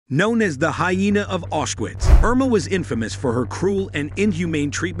Known as the hyena of Auschwitz, Irma was infamous for her cruel and inhumane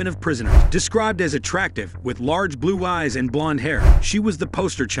treatment of prisoners. Described as attractive, with large blue eyes and blonde hair, she was the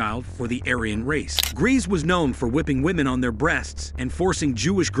poster child for the Aryan race. Grease was known for whipping women on their breasts and forcing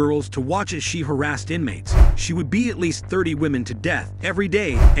Jewish girls to watch as she harassed inmates. She would beat at least 30 women to death every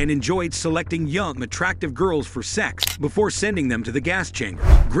day and enjoyed selecting young, attractive girls for sex before sending them to the gas chambers.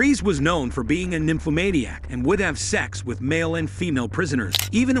 Grease was known for being a nymphomaniac and would have sex with male and female prisoners,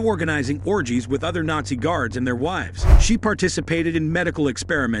 even organizing orgies with other Nazi guards and their wives. She participated in medical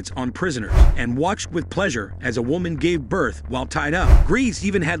experiments on prisoners and watched with pleasure as a woman gave birth while tied up. Grease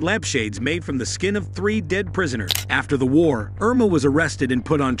even had lampshades made from the skin of 3 dead prisoners. After the war, Irma was arrested and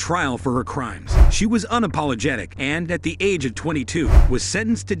put on trial for her crimes. She was unapologetic and, at the age of 22, was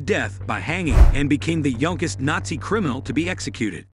sentenced to death by hanging and became the youngest Nazi criminal to be executed.